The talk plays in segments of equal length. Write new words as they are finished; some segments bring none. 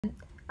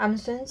I'm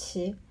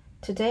Xiaocui.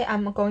 Today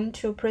I'm going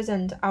to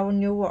present our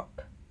new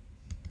work.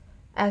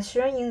 As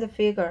shown in the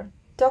figure,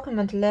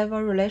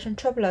 document-level relation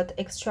triplet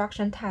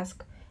extraction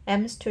task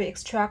aims to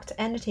extract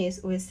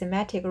entities with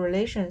semantic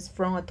relations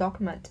from a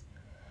document.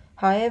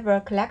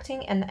 However,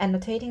 collecting and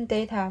annotating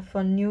data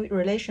for new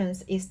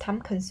relations is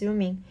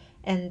time-consuming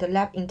and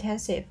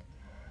lab-intensive.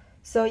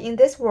 So in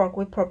this work,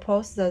 we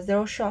propose the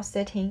zero-shot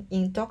setting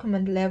in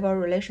document-level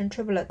relation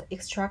triplet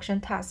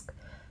extraction task,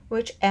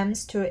 which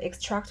aims to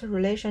extract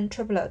relation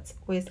triplets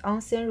with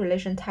unseen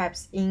relation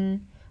types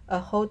in a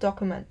whole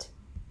document.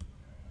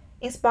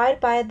 Inspired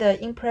by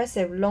the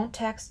impressive long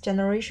text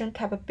generation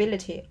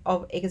capability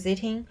of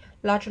existing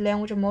large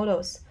language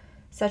models,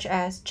 such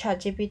as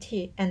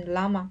ChatGPT and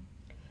Llama,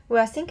 we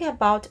are thinking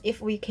about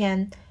if we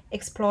can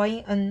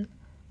exploit an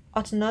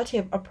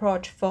alternative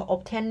approach for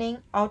obtaining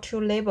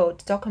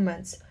auto-labeled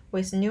documents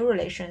with new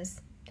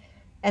relations.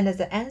 And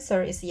the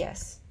answer is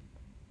yes.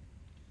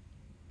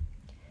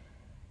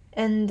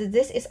 And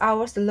this is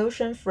our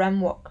solution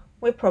framework.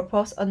 We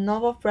propose a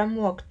novel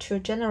framework to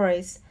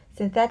generate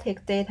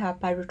synthetic data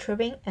by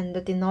retrieving and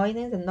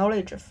denoising the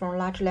knowledge from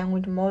large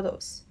language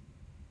models.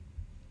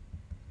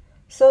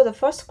 So the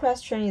first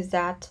question is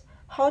that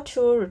how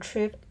to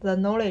retrieve the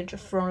knowledge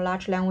from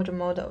large language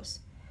models.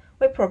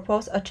 We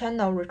propose a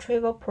channel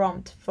retrieval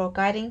prompt for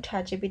guiding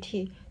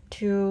ChatGPT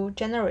to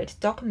generate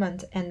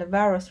document and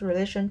various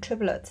relation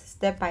triplets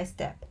step by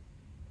step.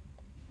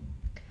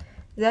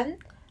 Then,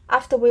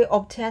 after we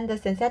obtain the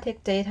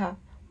synthetic data,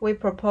 we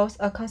propose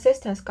a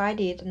consistent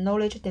guided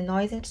knowledge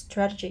denoising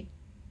strategy.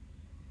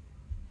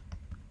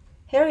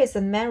 Here is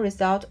the main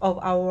result of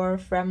our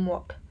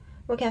framework.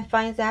 We can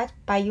find that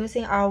by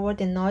using our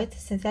denoised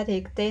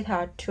synthetic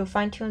data to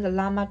fine-tune the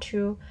Llama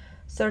 2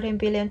 13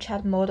 billion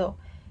chat model,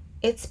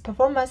 its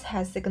performance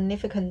has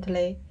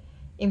significantly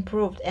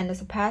improved and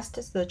surpassed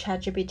the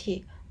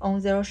ChatGPT on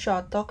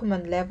zero-shot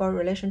document-level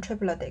relation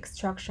triplet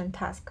extraction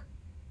task.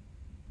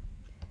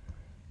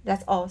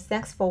 That's all.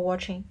 Thanks for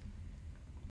watching.